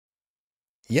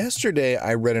Yesterday,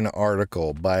 I read an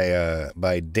article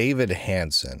by David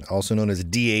Hansen, also known as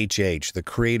DHH, the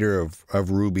creator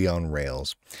of Ruby on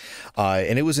Rails,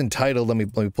 and it was entitled. Let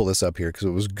me pull this up here because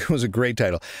it was a great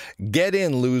title. Get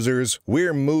in, losers!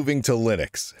 We're moving to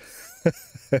Linux.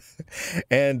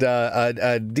 And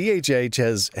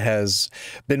DHH has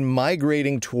been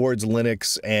migrating towards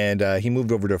Linux, and he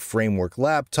moved over to Framework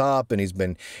Laptop, and he's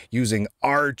been using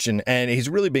Arch, and he's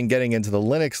really been getting into the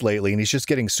Linux lately, and he's just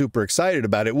getting super excited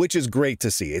about it, which is great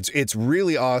to see. It's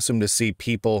really awesome to see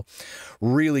people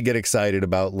really get excited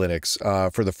about Linux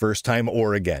for the first time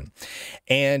or again.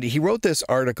 And he wrote this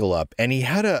article up, and he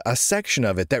had a section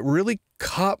of it that really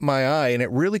caught my eye, and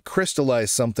it really crystallized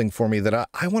something for me that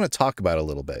I want to talk about a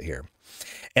little bit here.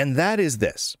 And that is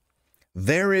this.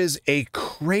 There is a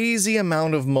crazy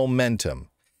amount of momentum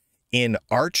in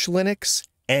Arch Linux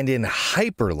and in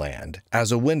Hyprland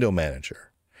as a window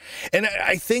manager. And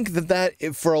I think that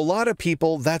for a lot of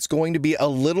people, that's going to be a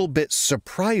little bit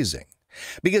surprising.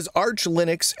 Because Arch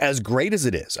Linux, as great as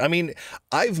it is, I mean,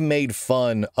 I've made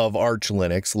fun of Arch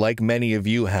Linux like many of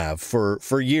you have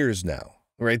for years now.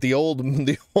 Right, the old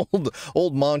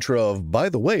mantra of, by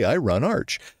the way, I run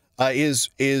Arch, has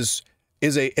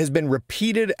been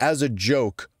repeated as a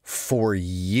joke for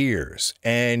years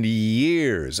and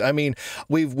years. I mean,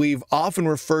 we've often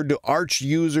referred to Arch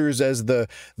users as the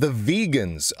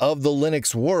vegans of the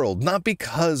Linux world, not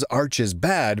because Arch is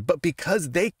bad, but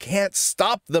because they can't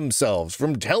stop themselves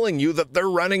from telling you that they're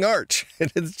running Arch.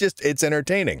 It's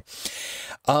entertaining.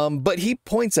 But he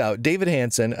points out, David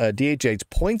Hansen, DHH,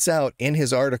 points out in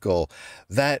his article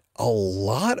that a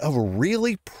lot of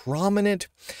really prominent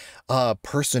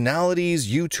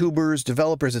personalities, YouTubers,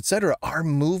 developers, etc., are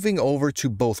moving over to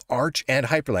both Arch and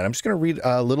Hyprland. I'm just going to read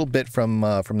a little bit from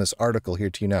this article here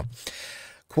to you now.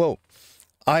 Quote,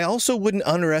 I also wouldn't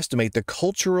underestimate the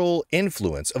cultural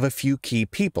influence of a few key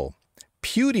people.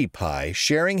 PewDiePie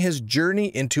sharing his journey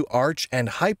into Arch and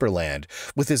Hyprland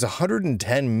with his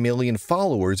 110 million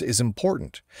followers is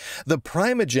important. The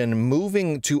Primeagen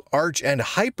moving to Arch and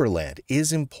Hyprland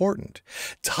is important.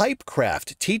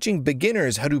 Typecraft teaching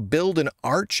beginners how to build an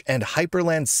Arch and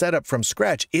Hyprland setup from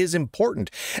scratch is important.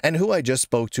 And who I just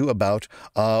spoke to about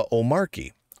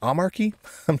Omarky. Amarky?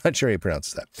 I'm not sure how you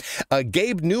pronounce that.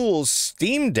 Gabe Newell's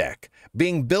Steam Deck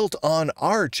being built on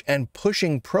Arch and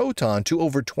pushing Proton to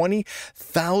over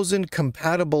 20,000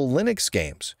 compatible Linux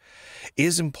games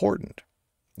is important.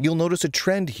 You'll notice a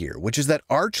trend here, which is that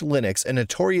Arch Linux, a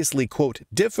notoriously, quote,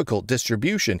 difficult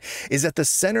distribution, is at the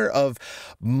center of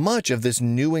much of this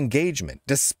new engagement,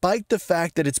 despite the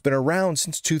fact that it's been around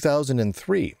since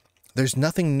 2003. There's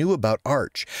nothing new about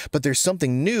Arch, but there's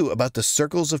something new about the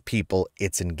circles of people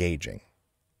it's engaging.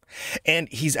 And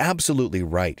he's absolutely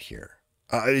right here.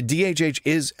 DHH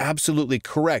is absolutely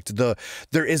correct.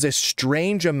 There is a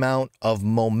strange amount of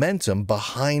momentum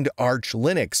behind Arch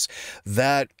Linux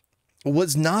that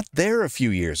was not there a few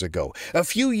years ago. A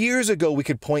few years ago, we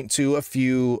could point to a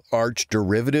few Arch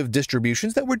derivative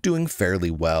distributions that were doing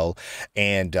fairly well.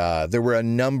 And there were a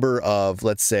number of,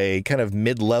 let's say, kind of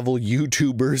mid-level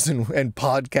YouTubers and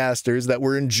podcasters that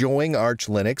were enjoying Arch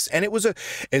Linux. And it was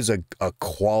a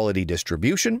quality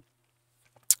distribution.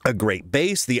 A great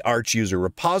base. The Arch user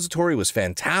repository was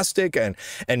fantastic, and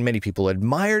many people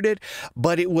admired it,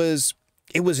 but it was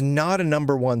not a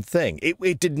number one thing.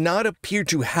 It did not appear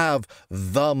to have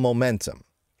the momentum.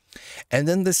 And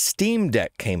then the Steam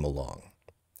Deck came along,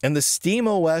 and the Steam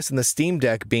OS and the Steam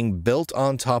Deck being built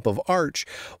on top of Arch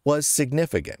was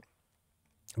significant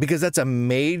because that's a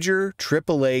major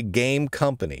AAA game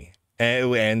company,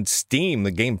 and Steam, the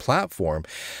game platform,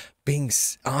 being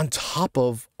on top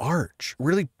of Arch,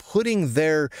 really putting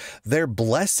their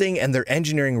blessing and their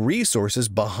engineering resources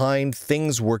behind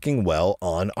things working well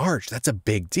on Arch. That's a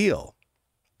big deal.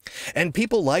 And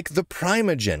people like the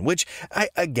Primeagen, which,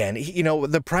 again, you know,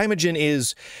 the Primeagen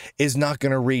is not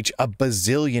going to reach a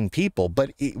bazillion people,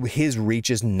 but his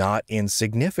reach is not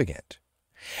insignificant.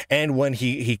 And when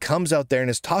he comes out there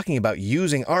and is talking about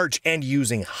using Arch and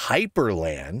using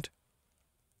Hyprland,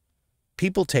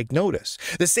 people take notice.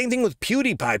 The same thing with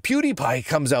PewDiePie. PewDiePie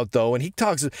comes out, though, and he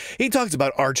talks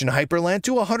about Arch and Hyprland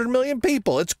to 100 million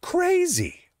people. It's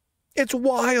crazy. It's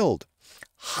wild.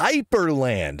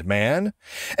 Hyprland, man.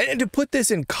 And to put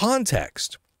this in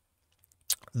context,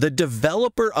 the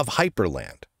developer of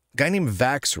Hyprland, a guy named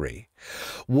Vaxry,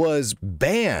 was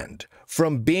banned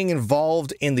from being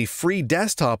involved in the Free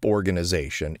Desktop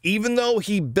organization, even though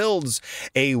he builds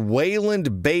a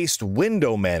Wayland-based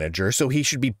window manager, so he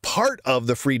should be part of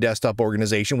the Free Desktop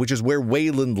organization, which is where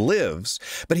Wayland lives,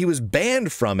 but he was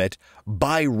banned from it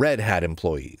by Red Hat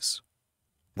employees.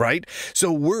 right?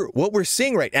 So what we're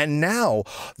seeing right, and now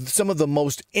some of the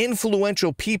most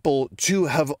influential people to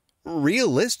have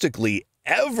realistically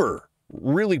ever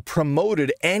really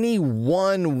promoted any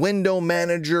one window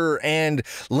manager and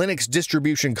Linux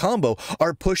distribution combo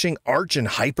are pushing Arch and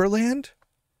Hyprland.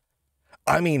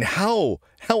 I mean, how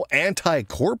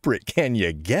anti-corporate can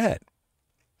you get?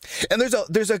 And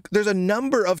there's a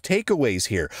number of takeaways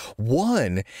here.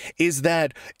 One is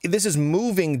that this is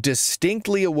moving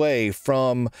distinctly away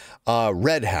from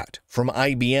Red Hat, from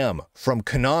IBM, from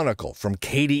Canonical, from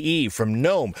KDE, from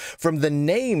GNOME, from the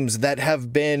names that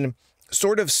have been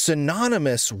sort of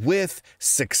synonymous with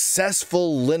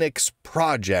successful Linux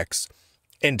projects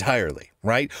entirely,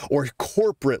 right? Or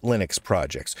corporate Linux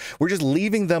projects. We're just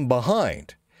leaving them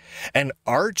behind. And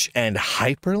Arch and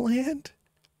Hyprland?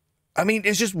 I mean,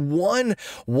 it's just one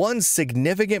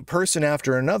significant person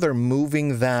after another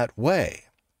moving that way.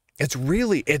 It's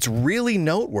really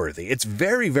noteworthy. It's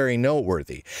very, very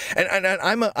noteworthy. And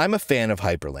I'm a fan of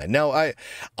Hyprland. Now,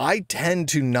 I tend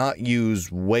to not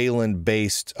use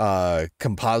Wayland-based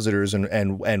compositors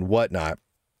and whatnot.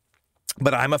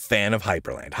 But I'm a fan of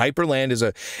Hyprland. Hyprland is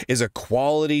a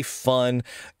quality, fun,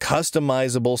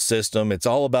 customizable system. It's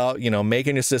all about, you know,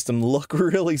 making a system look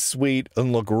really sweet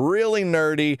and look really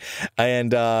nerdy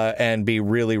and be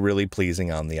really, really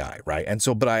pleasing on the eye, right? And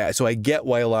so, so I get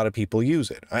why a lot of people use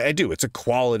it. I do. It's a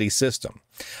quality system.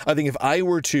 I think if I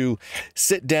were to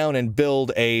sit down and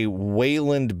build a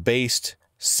Wayland-based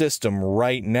system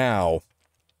right now,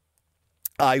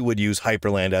 I would use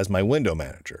Hyprland as my window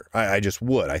manager. I just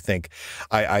would. I think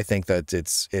that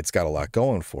it's got a lot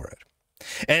going for it.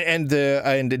 And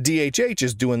DHH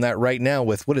is doing that right now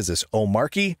with, what is this?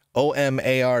 Omarchy?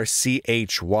 OMARCHY.org.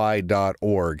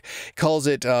 Calls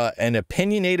it an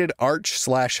opinionated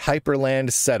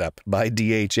Arch/Hyprland setup by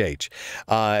DHH.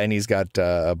 And he's got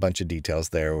a bunch of details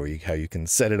there where how you can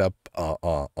set it up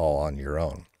all on your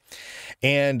own.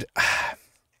 And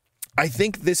I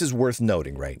think this is worth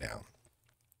noting right now.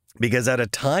 Because at a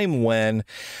time when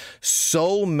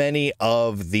so many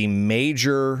of the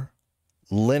major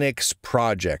Linux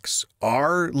projects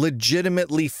are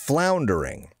legitimately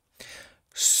floundering,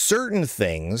 certain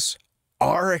things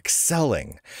are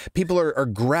excelling. People are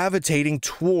gravitating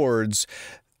towards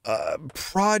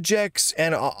projects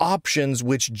and options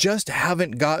which just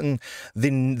haven't gotten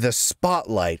the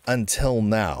spotlight until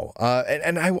now.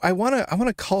 And I want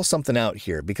to call something out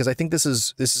here because I think this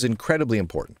is incredibly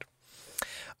important.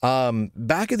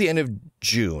 Back at the end of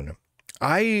June,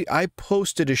 I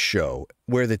posted a show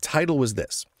where the title was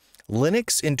this: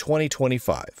 Linux in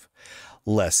 2025,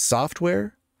 less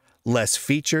software, less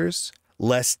features,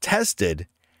 less tested,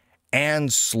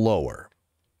 and slower.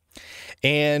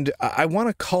 And I want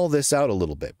to call this out a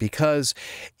little bit because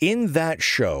in that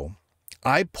show,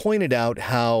 I pointed out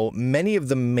how many of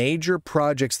the major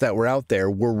projects that were out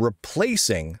there were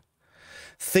replacing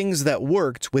things that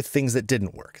worked with things that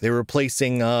didn't work. They were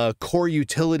replacing core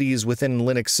utilities within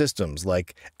Linux systems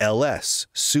like ls,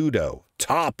 sudo,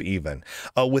 top even,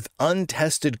 with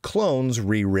untested clones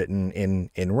rewritten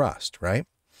in Rust, right?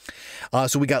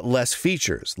 So we got less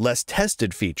features, less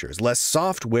tested features, less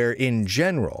software in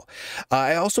general.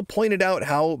 I also pointed out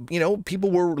how, you know, people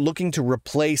were looking to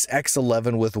replace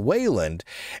X11 with Wayland.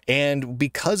 And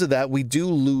because of that, we do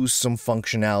lose some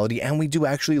functionality and we do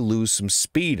actually lose some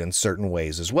speed in certain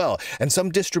ways as well. And some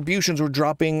distributions were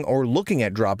dropping or looking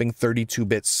at dropping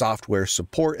 32-bit software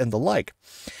support and the like.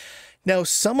 Now,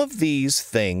 some of these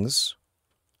things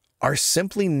are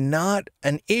simply not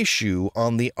an issue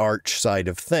on the Arch side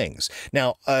of things.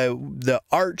 Now, the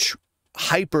Arch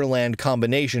Hyprland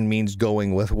combination means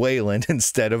going with Wayland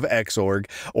instead of Xorg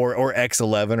or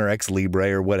X11 or Xlibre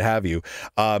or what have you.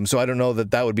 So I don't know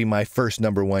that would be my first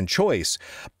 #1 choice,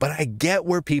 but I get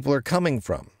where people are coming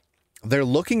from. They're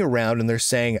looking around and they're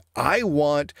saying, I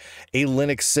want a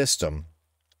Linux system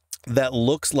that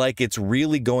looks like it's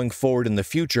really going forward in the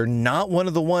future, not one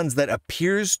of the ones that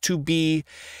appears to be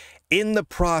in the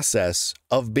process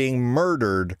of being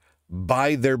murdered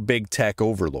by their big tech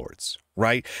overlords,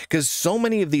 right? Because so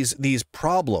many of these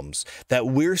problems that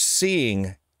we're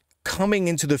seeing coming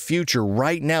into the future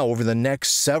right now over the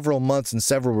next several months and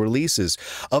several releases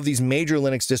of these major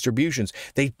Linux distributions,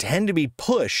 they tend to be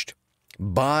pushed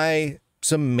by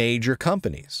some major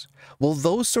companies. Well,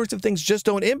 those sorts of things just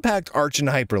don't impact Arch and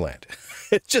Hyprland.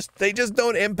 They just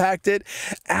don't impact it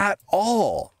at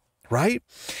all. Right?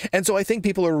 And so I think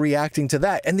people are reacting to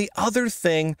that. And the other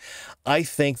thing I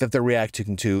think that they're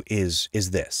reacting to is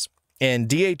this. And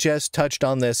DHS touched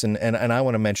on this, and I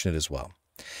want to mention it as well.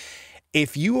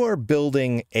 If you are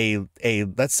building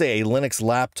let's say a Linux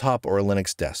laptop or a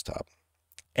Linux desktop,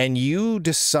 and you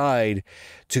decide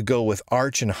to go with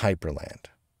Arch and Hyprland,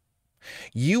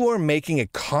 you are making a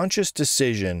conscious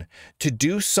decision to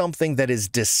do something that is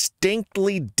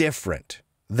distinctly different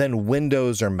than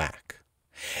Windows or Mac.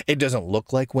 It doesn't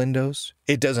look like Windows.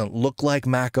 It doesn't look like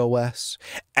Mac OS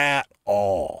at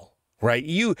all, right?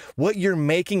 What you're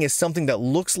making is something that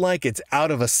looks like it's out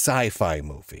of a sci-fi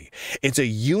movie. It's a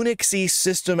Unix-y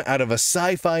system out of a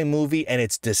sci-fi movie, and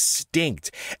it's distinct,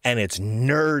 and it's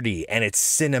nerdy, and it's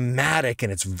cinematic,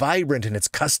 and it's vibrant, and it's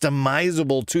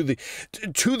customizable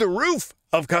to the roof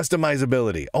of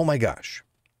customizability. Oh my gosh.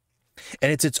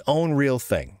 And it's its own real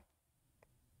thing.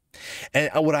 And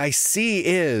what I see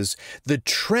is the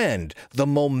trend, the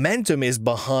momentum is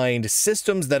behind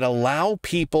systems that allow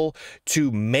people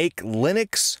to make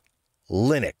Linux,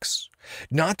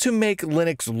 not to make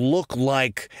Linux look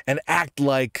like and act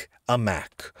like a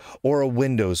Mac or a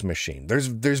Windows machine. There's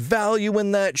value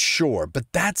in that, sure, but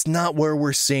that's not where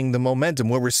we're seeing the momentum.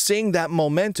 Where we're seeing that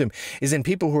momentum is in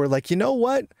people who are like, you know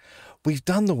what? We've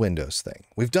done the Windows thing.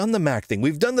 We've done the Mac thing.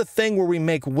 We've done the thing where we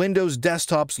make Windows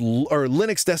desktops or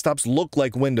Linux desktops look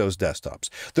like Windows desktops.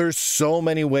 There's so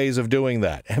many ways of doing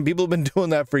that, and people have been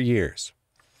doing that for years.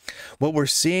 What we're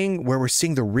seeing, where we're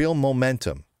seeing the real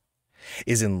momentum,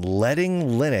 is in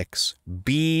letting Linux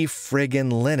be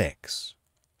friggin' Linux.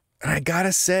 And I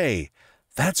gotta say,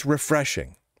 that's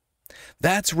refreshing.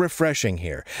 That's refreshing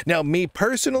here. Now, me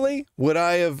personally, would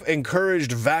I have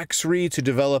encouraged Vaxry to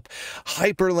develop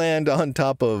Hyprland on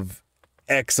top of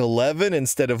X11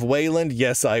 instead of Wayland?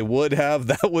 Yes, I would have.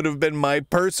 That would have been my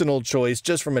personal choice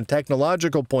just from a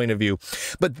technological point of view.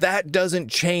 But that doesn't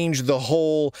change the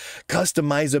whole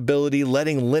customizability,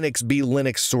 letting Linux be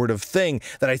Linux sort of thing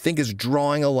that I think is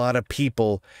drawing a lot of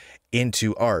people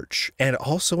into Arch and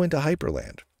also into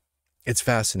Hyprland. It's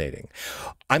fascinating.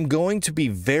 I'm going to be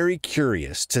very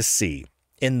curious to see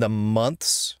in the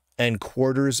months and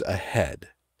quarters ahead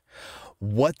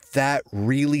what that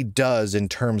really does in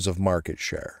terms of market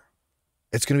share.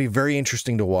 It's going to be very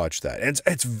interesting to watch that.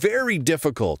 It's very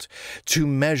difficult to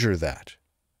measure that.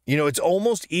 You know, it's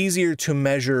almost easier to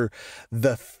measure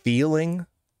the feeling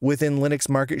within Linux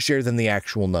market share than the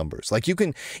actual numbers. Like you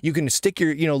can stick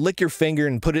your, lick your finger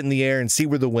and put it in the air and see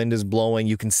where the wind is blowing.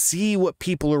 You can see what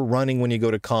people are running when you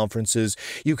go to conferences.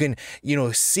 You can,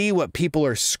 see what people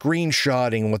are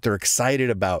screenshotting and what they're excited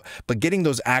about. But getting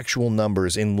those actual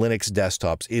numbers in Linux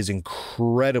desktops is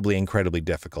incredibly, incredibly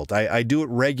difficult. I do it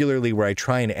regularly where I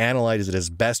try and analyze it as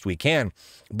best we can.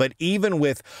 But even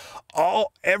with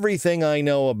everything I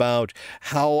know about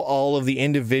how all of the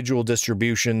individual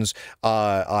distributions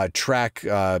track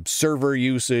server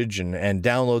usage and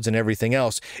downloads and everything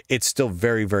else, it's still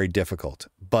very, very difficult.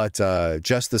 But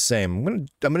just the same, I'm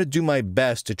gonna do my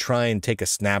best to try and take a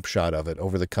snapshot of it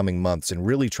over the coming months and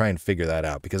really try and figure that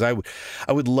out, because I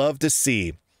would love to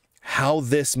see how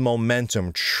this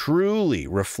momentum truly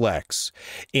reflects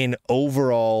in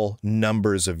overall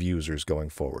numbers of users going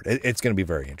forward. It's going to be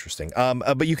very interesting.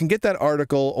 But you can get that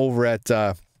article over at,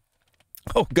 oh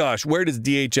gosh, where does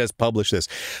DHS publish this?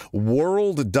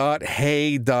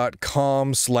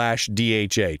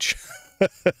 world.hey.com/DHH.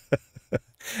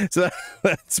 So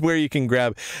that's where you can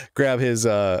grab his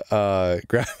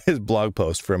blog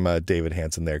post from David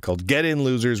Hansen there called "Get In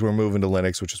Losers, We're Moving to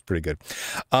Linux," which is pretty good.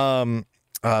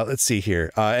 Let's see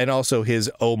here. And also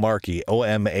his Omarchy,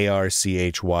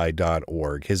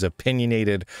 OMARCHY.org, his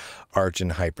opinionated Arch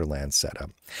and Hyprland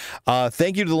setup.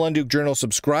 Thank you to the Lunduke Journal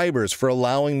subscribers for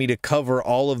allowing me to cover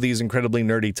all of these incredibly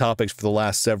nerdy topics for the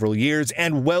last several years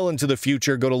and well into the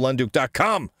future. Go to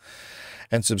lunduke.com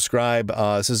and subscribe.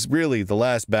 This is really the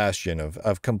last bastion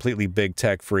of completely big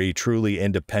tech free, truly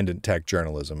independent tech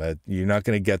journalism. You're not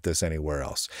going to get this anywhere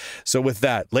else. So with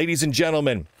that, ladies and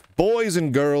gentlemen, boys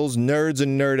and girls, nerds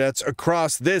and nerdettes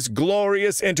across this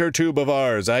glorious intertube of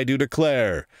ours, I do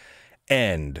declare,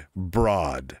 end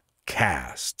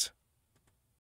broadcast.